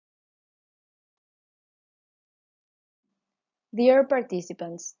Dear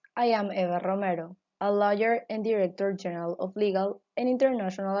participants, I am Hebe Romero, a lawyer and Director General of Legal and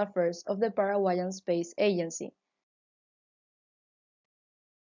International Affairs of the Paraguayan Space Agency.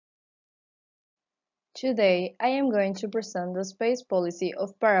 Today, I am going to present the space policy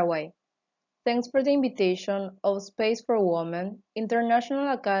of Paraguay. Thanks for the invitation of Space for Women,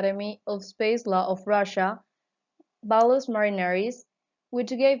 International Academy of Space Law of Russia, Valus Marineris, which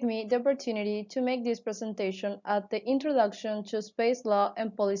gave me the opportunity to make this presentation at the Introduction to Space Law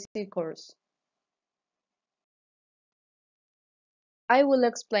and Policy course. I will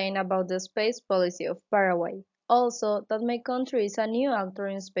explain about the space policy of Paraguay, also that my country is a new actor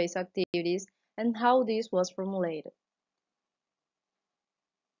in space activities and how this was formulated.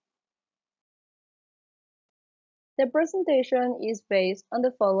 The presentation is based on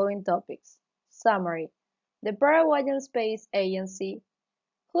the following topics. Summary. The Paraguayan Space Agency.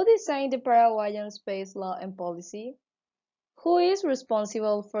 Who designed the Paraguayan space law and policy? Who is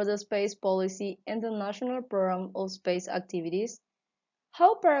responsible for the space policy and the national program of space activities?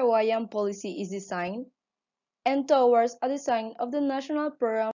 How Paraguayan policy is designed? And towards a design of the national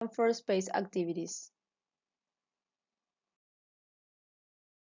program for space activities.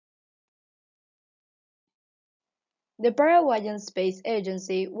 The Paraguayan Space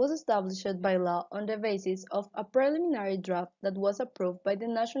Agency was established by law on the basis of a preliminary draft that was approved by the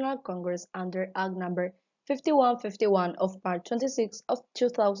National Congress under Act No. 5151 of March 26 of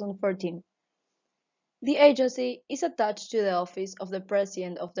 2014. The agency is attached to the office of the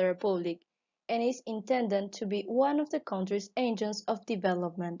President of the Republic and is intended to be one of the country's agents of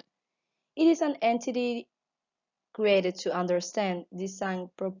development. It is an entity created to understand, design,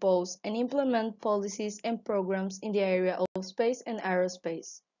 propose, and implement policies and programs in the area of space and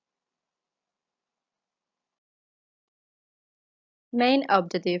aerospace. Main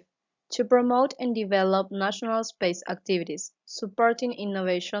objective: to promote and develop national space activities, supporting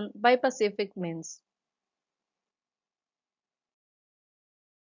innovation by pacific means.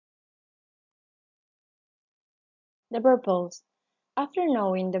 The purpose. After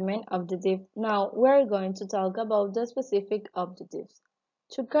knowing the main objective, now we are going to talk about the specific objectives.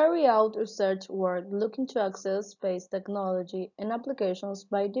 To carry out research work looking to access space technology and applications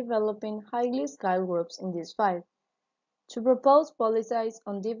by developing highly skilled groups in this field. To propose policies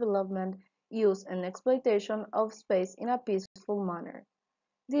on development, use and exploitation of space in a peaceful manner.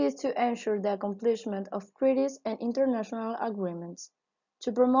 This to ensure the accomplishment of treaties and international agreements.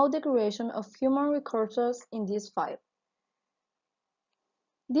 To promote the creation of human resources in this field.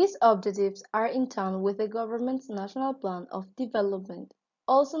 These objectives are in tune with the government's National Plan of Development,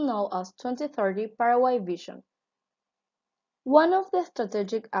 also known as 2030 Paraguay Vision. One of the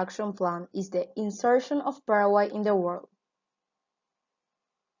strategic action plan is the insertion of Paraguay in the world.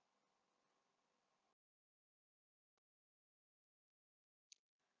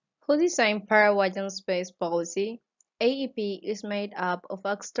 Who designed Paraguayan space policy? AEP is made up of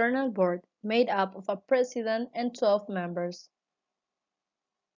an external board made up of a president and 12 members.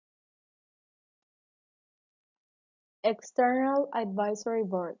 External Advisory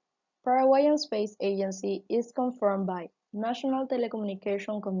Board. Paraguayan Space Agency is confirmed by National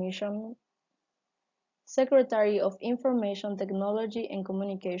Telecommunication Commission, Secretary of Information Technology and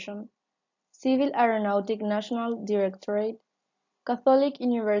Communication, Civil Aeronautic National Directorate, Catholic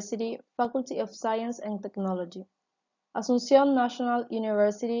University Faculty of Science and Technology, Asunción National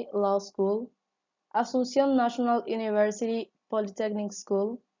University Law School, Asunción National University Polytechnic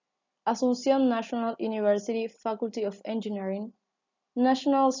School, Asunción National University Faculty of Engineering,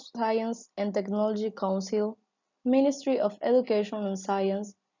 National Science and Technology Council, Ministry of Education and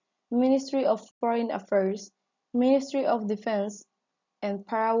Science, Ministry of Foreign Affairs, Ministry of Defense, and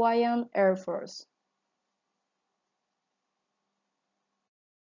Paraguayan Air Force.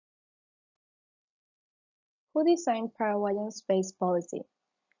 Who designed Paraguayan space policy?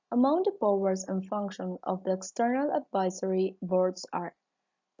 Among the powers and functions of the external advisory boards are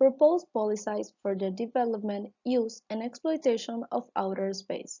propose policies for the development, use, and exploitation of outer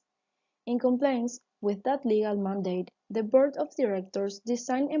space. In compliance with that legal mandate, the Board of Directors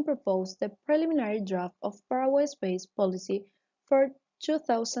designed and proposed the preliminary draft of Paraguay space policy for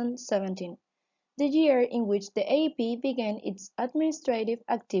 2017, the year in which the AEP began its administrative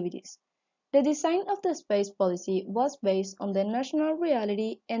activities. The design of the space policy was based on the national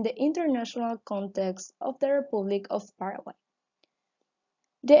reality and the international context of the Republic of Paraguay.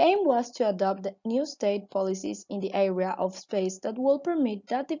 The aim was to adopt new state policies in the area of space that will permit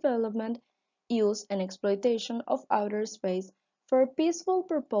the development, use, and exploitation of outer space for peaceful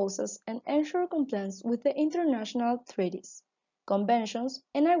purposes and ensure compliance with the international treaties, conventions,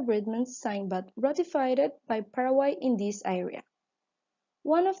 and agreements signed but ratified by Paraguay in this area.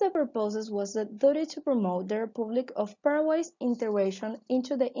 One of the purposes was the duty to promote the Republic of Paraguay's integration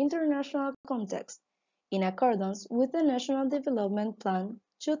into the international context, in accordance with the National Development Plan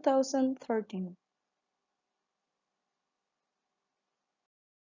 2013.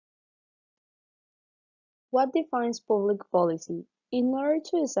 What defines public policy? In order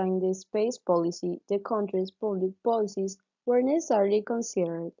to design the space policy, the country's public policies were necessarily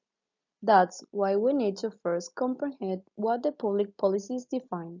considered. That's why we need to first comprehend what the public policies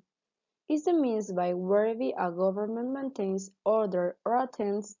define. Is the means by whereby a government maintains order or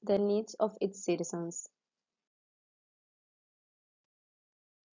attends the needs of its citizens.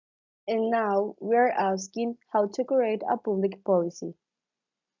 And now we are asking how to create a public policy.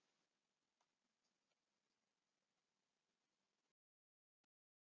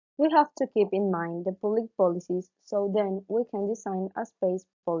 We have to keep in mind the public policies so then we can design a space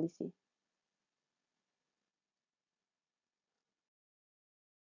policy.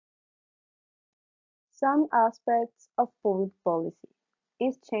 Some aspects of public policy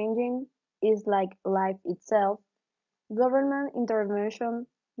is changing, is like life itself, government intervention,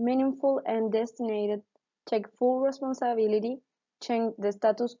 meaningful and destined, take full responsibility, change the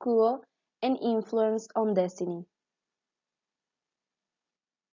status quo, and influence on destiny.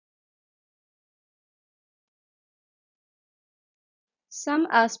 Some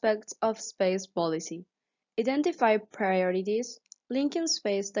aspects of space policy identify priorities, linking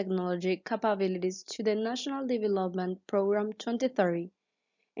space technology capabilities to the National Development Program 2030,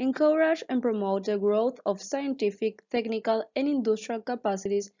 encourage and promote the growth of scientific, technical, and industrial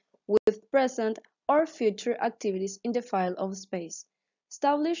capacities with present or future activities in the field of space.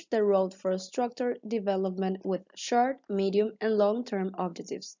 Establish the road for structured development with short, medium, and long-term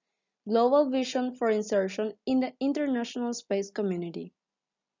objectives. Global vision for insertion in the international space community.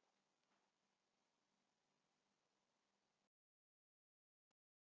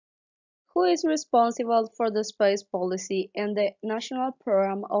 Who is responsible for the space policy and the National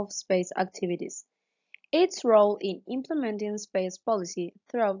Program of Space Activities? Its role in implementing space policy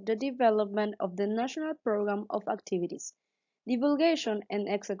through the development of the National Program of Activities, divulgation and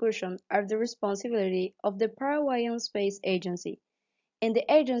execution are the responsibility of the Paraguayan Space Agency, and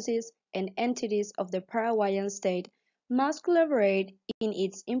the agencies and entities of the Paraguayan state must collaborate in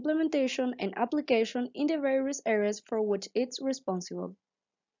its implementation and application in the various areas for which it is responsible.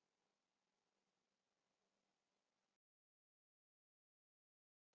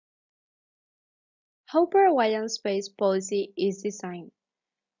 How Paraguayan space policy is designed.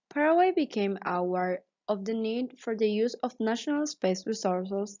 Paraguay became aware of the need for the use of national space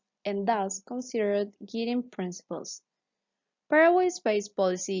resources and thus considered guiding principles. Paraguay's space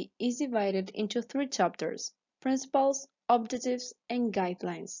policy is divided into three chapters: principles, objectives, and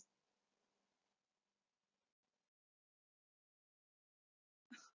guidelines.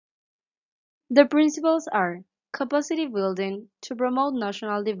 The principles are capacity building to promote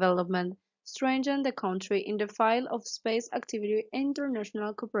national development, strengthen the country in the field of space activity and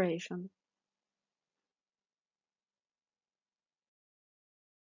international cooperation.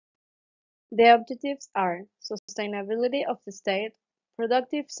 The objectives are sustainability of the state,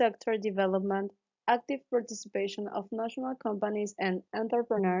 productive sector development, active participation of national companies and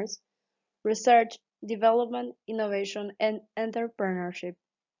entrepreneurs, research, development, innovation, and entrepreneurship.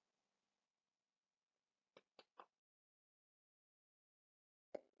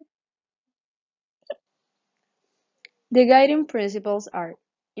 The guiding principles are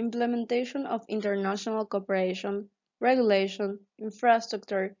implementation of international cooperation, regulation,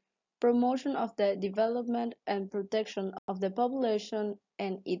 infrastructure, promotion of the development and protection of the population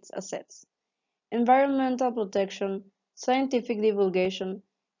and its assets, environmental protection, scientific divulgation,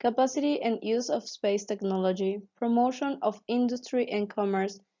 capacity and use of space technology, promotion of industry and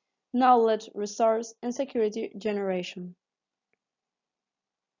commerce, knowledge, resource, and security generation.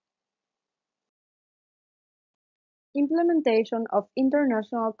 Implementation of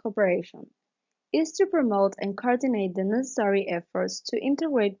international cooperation is to promote and coordinate the necessary efforts to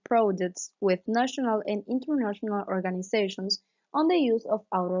integrate projects with national and international organizations on the use of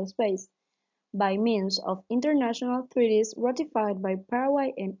outer space, by means of international treaties ratified by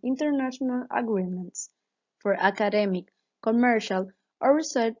Paraguay and international agreements, for academic, commercial, or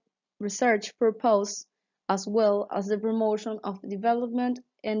research purposes, as well as the promotion of development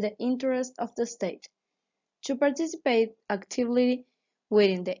and the interest of the state, to participate actively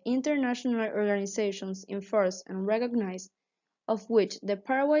within the international organizations in force and recognized, of which the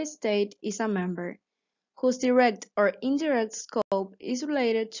Paraguay state is a member, whose direct or indirect scope is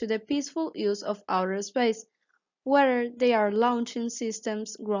related to the peaceful use of outer space, whether they are launching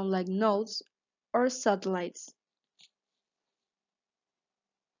systems grown like nodes or satellites.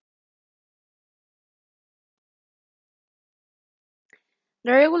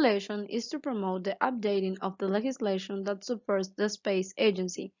 The regulation is to promote the updating of the legislation that supports the space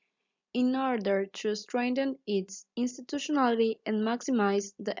agency in order to strengthen its institutionality and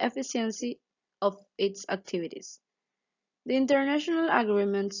maximize the efficiency of its activities. The international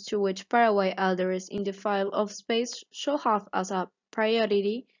agreements to which Paraguay adheres in the field of space shall have as a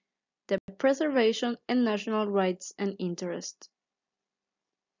priority the preservation of national rights and interests.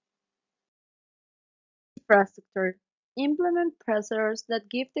 Infrastructure: implement procedures that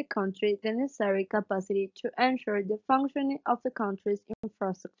give the country the necessary capacity to ensure the functioning of the country's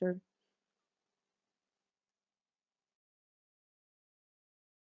infrastructure.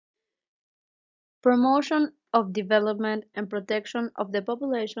 Promotion of development and protection of the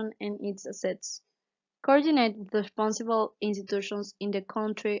population and its assets. Coordinate with responsible institutions in the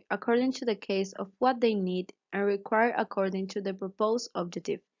country according to the case of what they need and require according to the proposed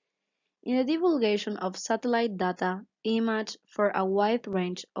objective. In the divulgation of satellite data image for a wide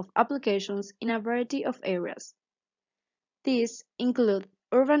range of applications in a variety of areas. These include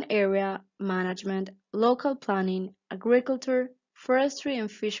urban area management, local planning, agriculture, forestry and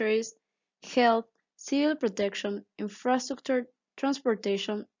fisheries, health, civil protection, infrastructure,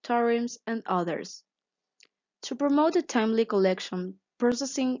 transportation, tourism, and others. To promote the timely collection,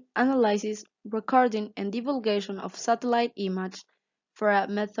 processing, analysis, recording, and divulgation of satellite images for a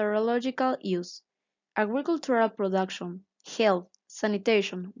meteorological use, agricultural production, health,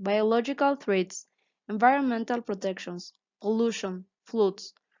 sanitation, biological threats, environmental protections, pollution,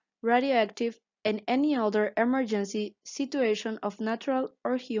 floods, radioactive, and any other emergency situation of natural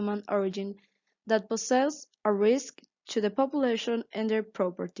or human origin that poses a risk to the population and their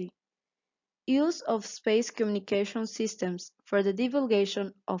property. Use of space communication systems for the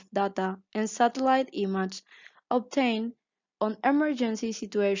divulgation of data and satellite images obtained on emergency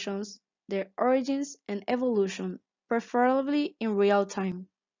situations, their origins and evolution, preferably in real time.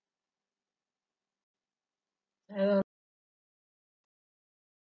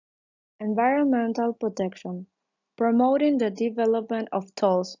 Environmental protection: promoting the development of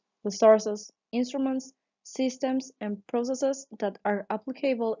tools, resources, instruments, systems, and processes that are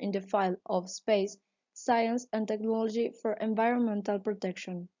applicable in the field of space, science, and technology for environmental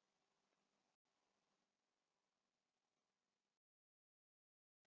protection.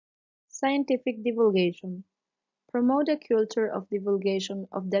 Scientific divulgation: promote a culture of divulgation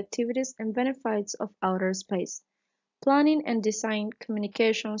of the activities and benefits of outer space, planning and design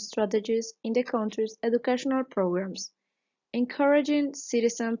communication strategies in the country's educational programs, encouraging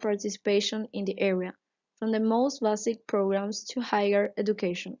citizen participation in the area, from the most basic programs to higher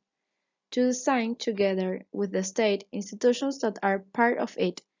education, to design together with the state institutions that are part of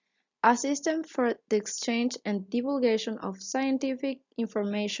it a system for the exchange and divulgation of scientific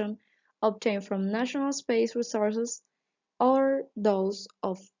information obtained from national space resources or those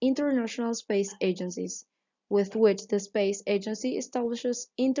of international space agencies, with which the space agency establishes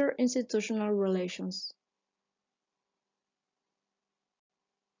interinstitutional relations.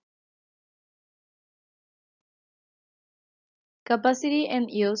 Capacity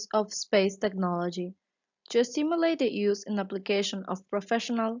and use of space technology to stimulate the use and application of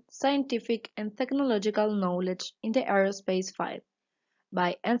professional, scientific, and technological knowledge in the aerospace field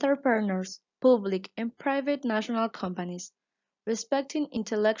by entrepreneurs, public and private national companies, respecting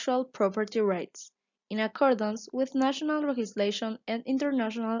intellectual property rights, in accordance with national legislation and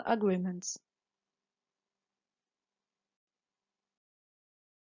international agreements.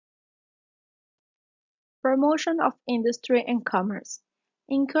 Promotion of industry and commerce.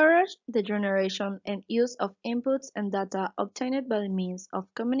 Encourage the generation and use of inputs and data obtained by means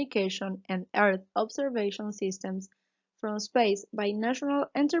of communication and Earth observation systems from space by national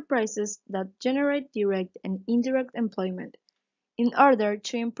enterprises that generate direct and indirect employment, in order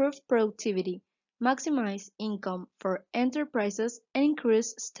to improve productivity, maximize income for enterprises, and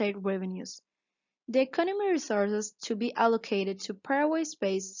increase state revenues. The economy resources to be allocated to Paraguay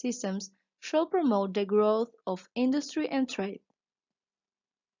space systems shall promote the growth of industry and trade.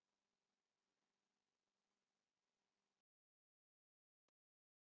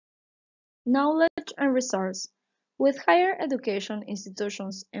 Knowledge and resource. With higher education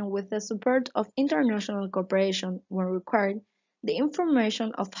institutions and with the support of international cooperation when required, the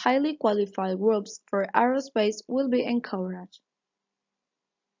information of highly qualified groups for aerospace will be encouraged.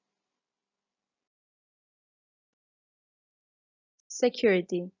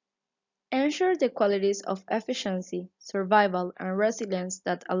 Security. Ensure the qualities of efficiency, survival, and resilience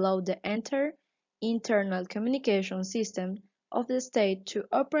that allow the entire internal communication system of the state to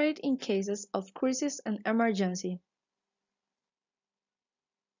operate in cases of crisis and emergency.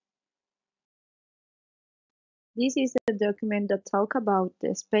 This is a document that talks about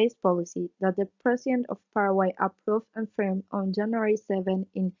the space policy that the President of Paraguay approved and firmed on January 7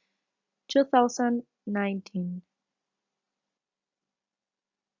 in 2019.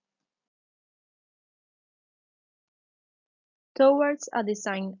 Towards a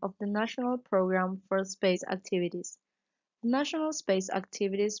design of the National Program for Space Activities. The National Space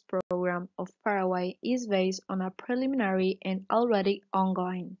Activities Program of Paraguay is based on a preliminary and already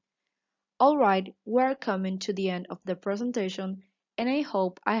ongoing. Alright, we're coming to the end of the presentation and I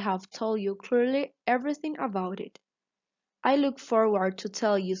hope I have told you clearly everything about it. I look forward to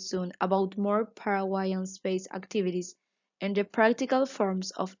tell you soon about more Paraguayan space activities and the practical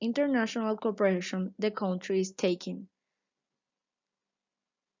forms of international cooperation the country is taking.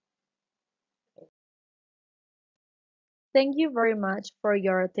 Thank you very much for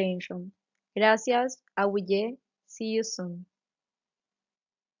your attention. Gracias, Aguille. See you soon.